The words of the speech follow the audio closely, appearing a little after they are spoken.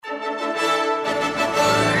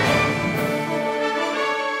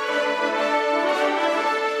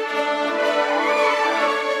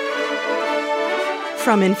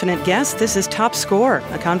From Infinite Guest, this is Top Score,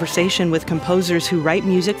 a conversation with composers who write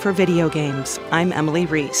music for video games. I'm Emily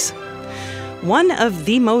Reese. One of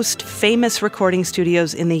the most famous recording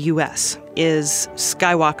studios in the U.S. is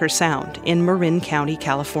Skywalker Sound in Marin County,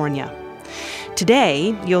 California.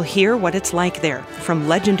 Today, you'll hear what it's like there from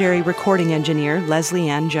legendary recording engineer Leslie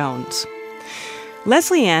Ann Jones.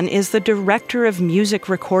 Leslie Ann is the director of music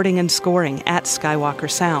recording and scoring at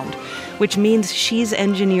Skywalker Sound, which means she's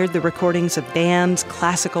engineered the recordings of bands,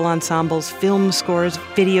 classical ensembles, film scores,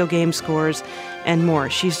 video game scores, and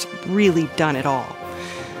more. She's really done it all.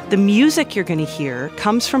 The music you're going to hear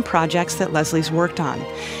comes from projects that Leslie's worked on,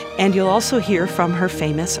 and you'll also hear from her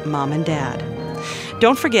famous mom and dad.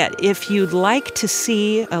 Don't forget, if you'd like to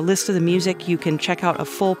see a list of the music, you can check out a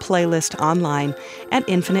full playlist online at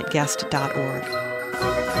infiniteguest.org.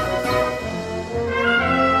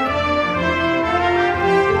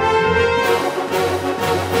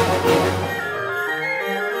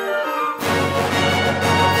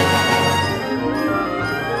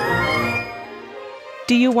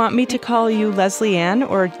 Do you want me to call you Leslie Ann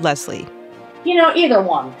or Leslie? Either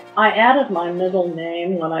one. I added my middle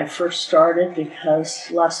name when I first started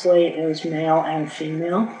because Leslie is male and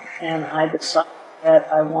female, and I decided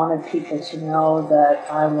that I wanted people to know that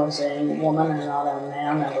I was a woman and not a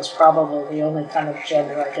man. That was probably the only kind of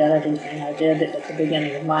gender identity thing I did at the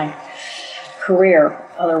beginning of my career.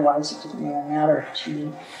 Otherwise, it didn't really matter to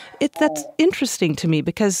me. That's interesting to me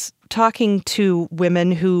because talking to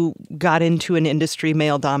women who got into an industry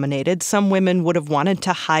male-dominated, some women would have wanted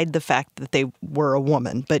to hide the fact that they were a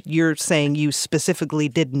woman, but you're saying you specifically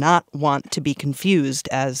did not want to be confused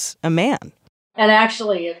as a man. And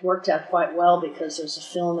actually, it worked out quite well because there's a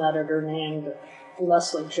film editor named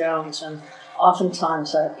Leslie Jones, and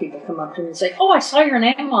oftentimes I have people come up to me and say, "Oh, I saw your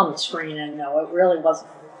name on the screen," and no, it really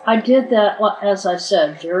wasn't. I did that, as I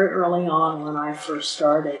said, very early on when I first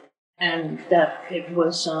started. And that it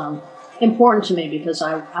was important to me because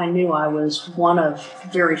I knew I was one of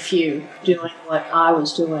very few doing what I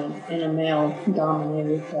was doing in a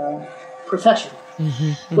male-dominated profession,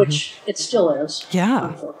 which it still is.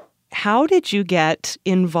 Yeah. How did you get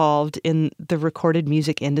involved in the recorded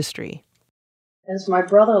music industry? As my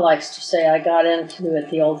brother likes to say, I got into it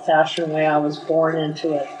the old-fashioned way. I was born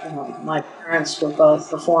into it. My parents were both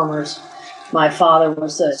performers. My father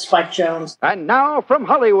was Spike Jones. And now from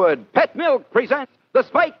Hollywood, Pet Milk presents The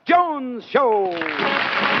Spike Jones Show.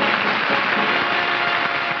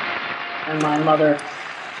 And my mother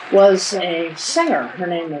was a singer. Her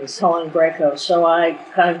name is Helen Greco. So I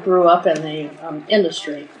kind of grew up in the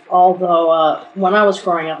industry. Although when I was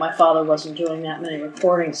growing up, my father wasn't doing that many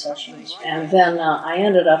recording sessions. And then I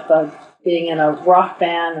ended up being in a rock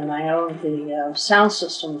band, and I owned the sound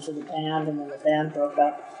system for the band, and then the band broke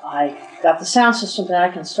up. I got the sound system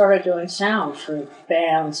back and started doing sound for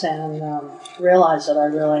bands and realized that I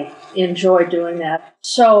really enjoyed doing that.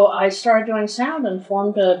 So I started doing sound and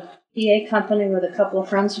formed a PA company with a couple of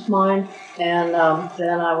friends of mine, and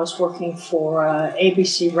then I was working for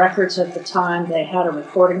ABC Records at the time. They had a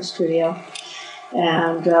recording studio,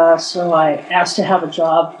 and so I asked to have a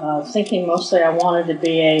job, thinking mostly I wanted to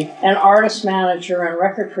be an artist manager and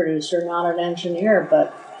record producer, not an engineer,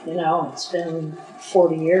 but it's been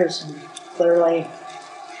 40 years, and clearly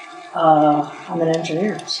I'm an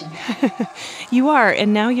engineer. So. You are,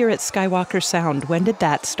 and now you're at Skywalker Sound. When did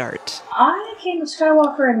that start? I came to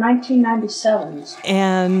Skywalker in 1997.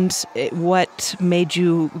 And what made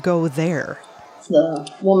you go there? The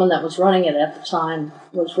woman that was running it at the time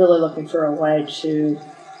was really looking for a way to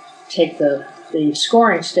take the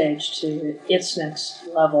scoring stage to its next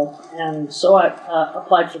level. And so I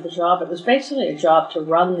applied for the job. It was basically a job to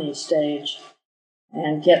run the stage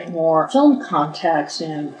and get more film contacts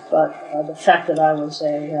in. But the fact that I was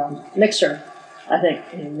a mixer, I think,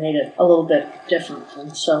 made it a little bit different.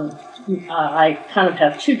 And so I kind of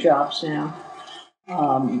have two jobs now.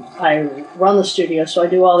 I run the studio, so I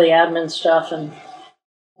do all the admin stuff, and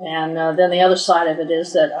then the other side of it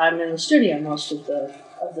is that I'm in the studio most of the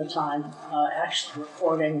time, actually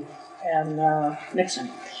recording and mixing.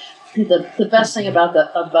 The best thing about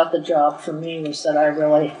the job for me was that I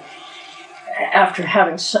really, after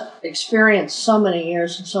having experienced so many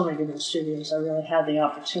years in so many different studios, I really had the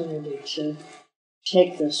opportunity to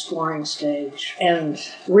take the scoring stage and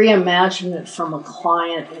reimagine it from a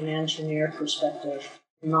client and engineer perspective,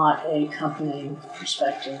 not a company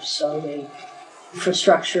perspective. So the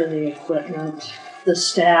infrastructure, the equipment, the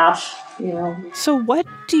staff, So what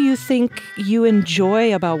do you think you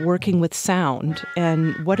enjoy about working with sound,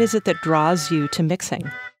 and what is it that draws you to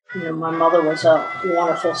mixing? My mother was a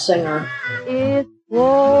wonderful singer. It's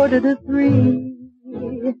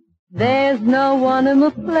 2:45. There's no one in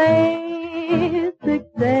the place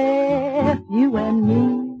except you and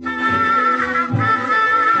me.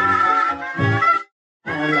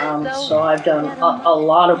 And so I've done a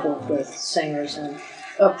lot of work with singers and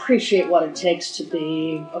appreciate what it takes to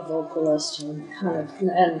be a vocalist and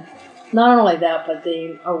not only that, but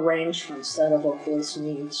the arrangements that a vocalist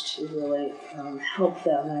needs to really help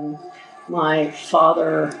them. And my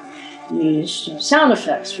father used sound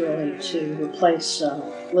effects really to replace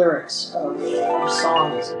lyrics of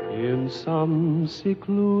songs. In some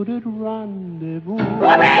secluded rendezvous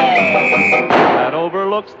that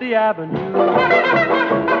overlooks the avenue,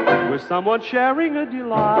 with someone sharing a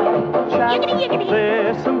delight, chat,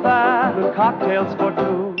 this and that, and cocktails for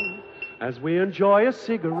two, as we enjoy a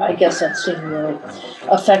cigarette. I guess that's really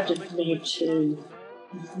affected me to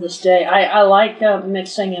this day. I like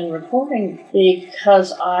mixing and recording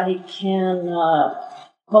because I can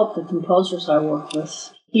help the composers I work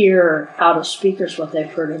with hear out of speakers what they've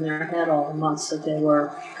heard in their head all the months that they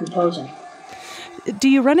were composing. Do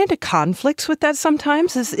you run into conflicts with that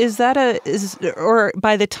sometimes? Or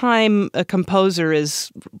by the time a composer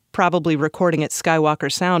is probably recording at Skywalker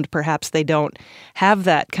Sound, perhaps they don't have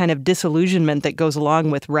that kind of disillusionment that goes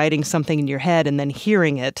along with writing something in your head and then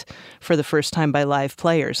hearing it for the first time by live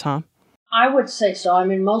players, huh? I would say so. I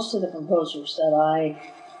mean, most of the composers that I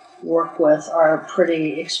work with are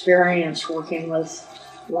pretty experienced working with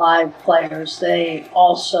live players. They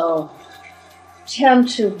also tend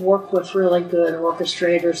to work with really good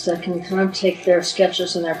orchestrators that can kind of take their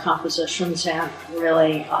sketches and their compositions and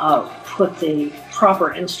really put the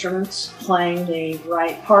proper instruments playing the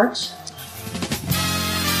right parts.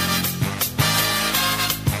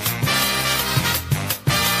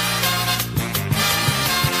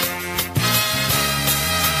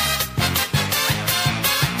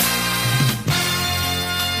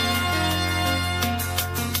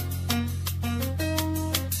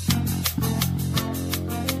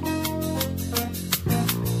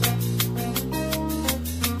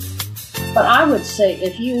 But I would say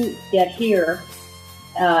if you get here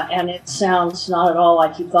and it sounds not at all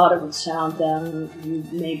like you thought it would sound, then you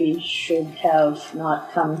maybe should have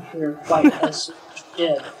not come here quite as you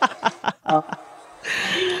did.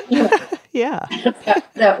 Yeah.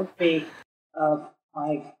 That would be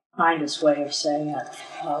my kindest way of saying it.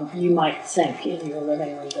 You might think in your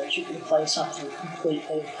living room that you can play something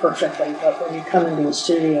completely perfectly, but when you come into a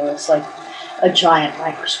studio, it's like a giant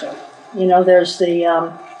microscope. You know, there's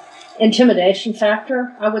the intimidation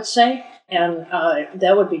factor, I would say, and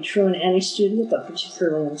that would be true in any studio, but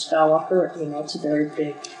particularly in Skywalker. You know, it's a very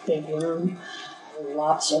big room,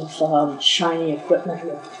 lots of shiny equipment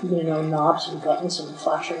with, knobs and buttons and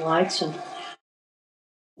flashing lights. And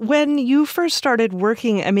when you first started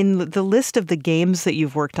working, I mean, the list of the games that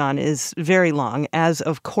you've worked on is very long, as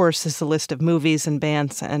of course is the list of movies and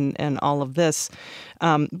bands and all of this.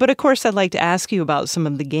 But of course, I'd like to ask you about some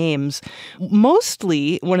of the games.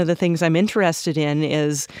 Mostly, one of the things I'm interested in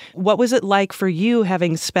is what was it like for you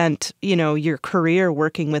having spent, your career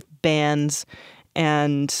working with bands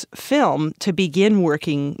and film to begin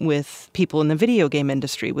working with people in the video game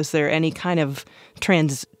industry? Was there any kind of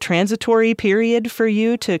transitory period for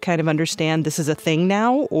you to kind of understand this is a thing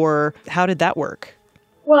now, or how did that work?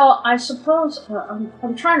 Well, I suppose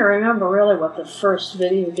I'm trying to remember really what the first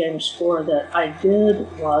video game score that I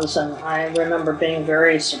did was, and I remember being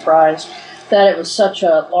very surprised that it was such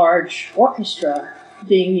a large orchestra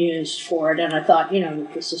being used for it, and I thought,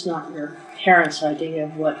 this is not your parents' idea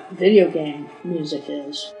of what video game music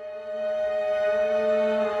is.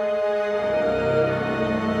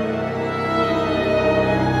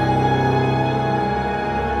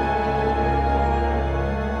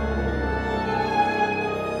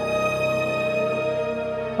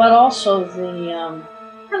 But also the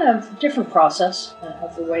kind of different process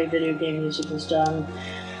of the way video game music is done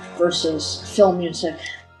versus film music,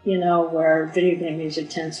 where video game music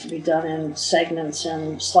tends to be done in segments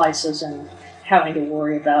and slices and having to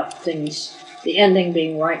worry about things, the ending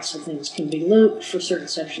being right so things can be looped for certain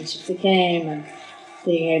sections of the game, and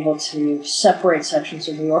being able to separate sections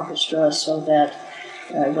of the orchestra so that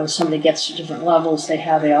when somebody gets to different levels, they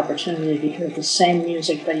have the opportunity to hear the same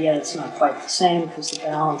music, but yet it's not quite the same because the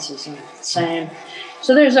balance isn't the same.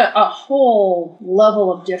 So there's a whole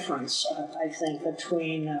level of difference, I think,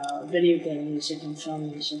 between video game music and film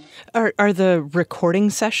music. Are the recording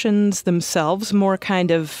sessions themselves more kind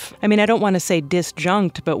of, I don't want to say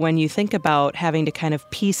disjunct, but when you think about having to kind of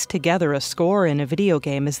piece together a score in a video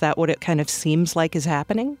game, is that what it kind of seems like is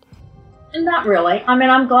happening? Not really. I mean,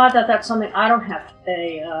 I'm glad that that's something I don't have to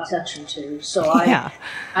pay attention to. So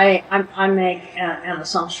I make an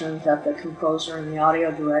assumption that the composer and the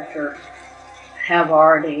audio director have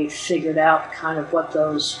already figured out kind of what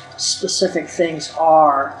those specific things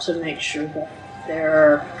are to make sure that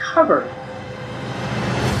they're covered.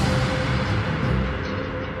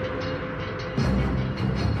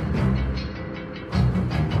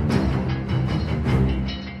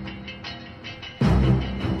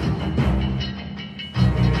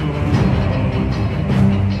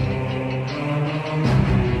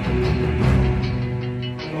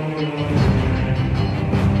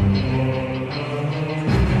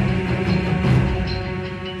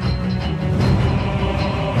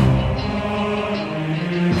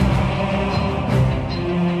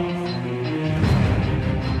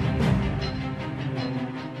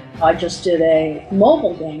 I just did a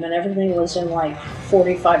mobile game and everything was in like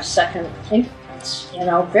 45-second increments,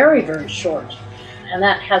 very, very short. And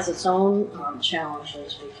that has its own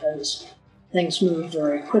challenges because things move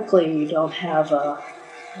very quickly. You don't have a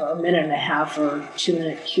minute and a half or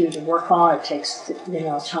 2-minute cue to work on. It takes,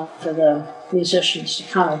 time for the musicians to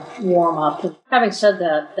kind of warm up. And having said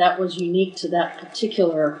that, that was unique to that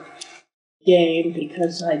particular game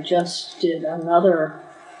because I just did another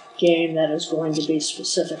game that is going to be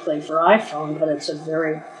specifically for iPhone, but it's a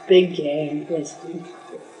very big game with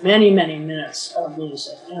many, many minutes of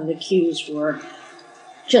music, and the cues were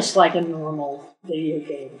just like a normal video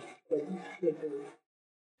game would be.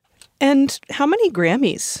 And how many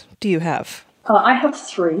Grammys do you have? I have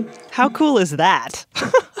 3. How cool is that?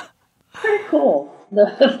 Pretty cool.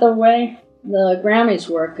 The way the Grammys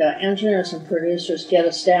work, engineers and producers get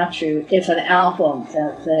a statue if an album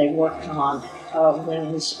that they worked on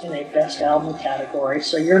wins in a Best Album category,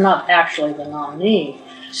 so you're not actually the nominee.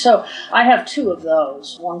 So I have 2 of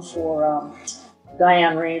those, one for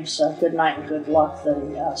Diane Reeves' Good Night and Good Luck, the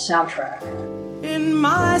soundtrack. In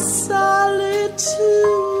my solitude,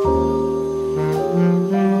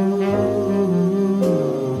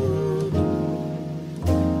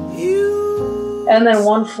 and then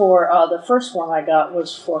one for, the first one I got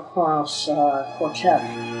was for Kronos Quartet.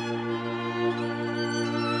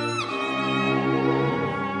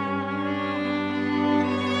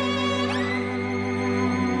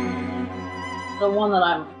 The one that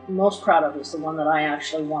I'm most proud of is the one that I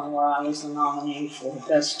actually won, where I was the nominee for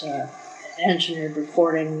Best Engineered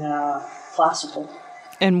Recording Classical.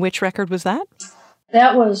 And which record was that?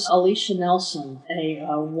 That was Alicia Nelson,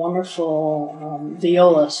 a wonderful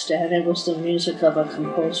violist, and it was the music of a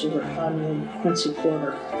composer named Quincy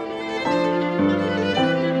Porter.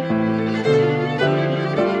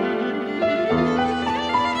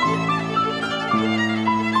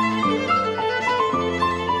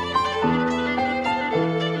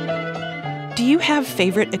 Do you have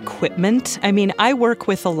favorite equipment? I mean, I work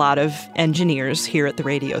with a lot of engineers here at the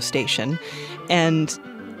radio station, and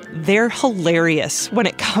they're hilarious when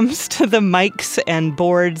it comes to the mics and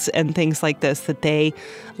boards and things like this that they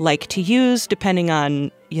like to use depending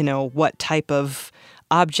on, what type of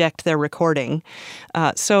object they're recording.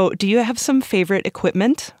 So do you have some favorite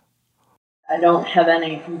equipment? I don't have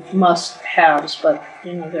any must-haves, but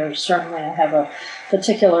I have a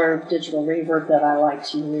particular digital reverb that I like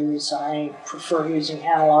to use. I prefer using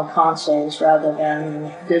analog consoles rather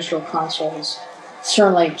than digital consoles.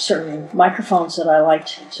 Certainly, certain microphones that I like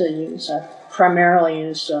to use. I primarily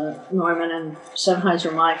use Neumann and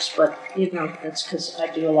Sennheiser mics, but it's because I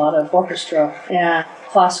do a lot of orchestra and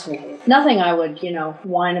classical. Nothing I would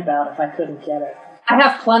whine about if I couldn't get it. I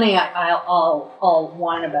have plenty I'll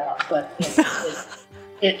whine about, but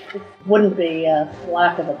it wouldn't be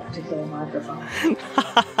lack of a particular microphone.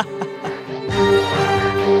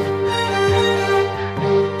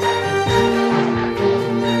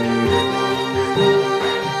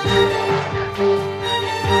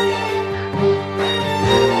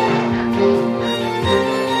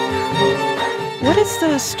 What is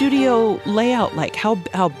the studio layout like? How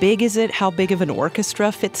big is it? How big of an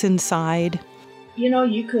orchestra fits inside?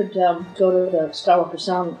 You could go to the Skywalker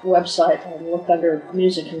Sound website and look under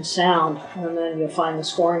Music and Sound, and then you'll find the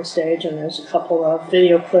scoring stage, and there's a couple of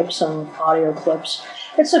video clips and audio clips.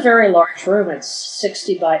 It's a very large room. It's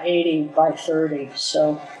 60 by 80 by 30,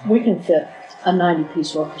 so we can fit a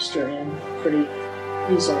 90-piece orchestra in pretty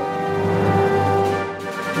easily.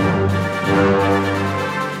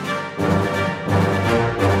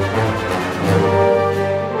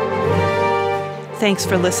 Thanks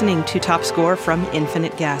for listening to Top Score from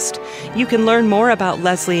Infinite Guest. You can learn more about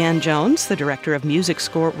Leslie Ann Jones, the Director of Music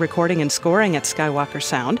Recording and Scoring at Skywalker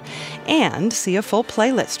Sound, and see a full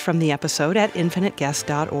playlist from the episode at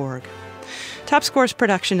infiniteguest.org. Top Score's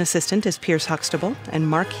production assistant is Pierce Huxtable, and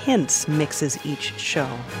Mark Hintz mixes each show.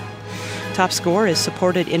 Top Score is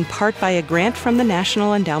supported in part by a grant from the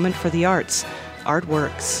National Endowment for the Arts,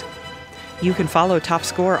 Artworks. You can follow Top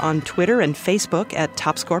Score on Twitter and Facebook at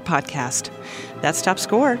Top Score Podcast. That's Top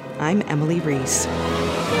Score. I'm Emily Reese.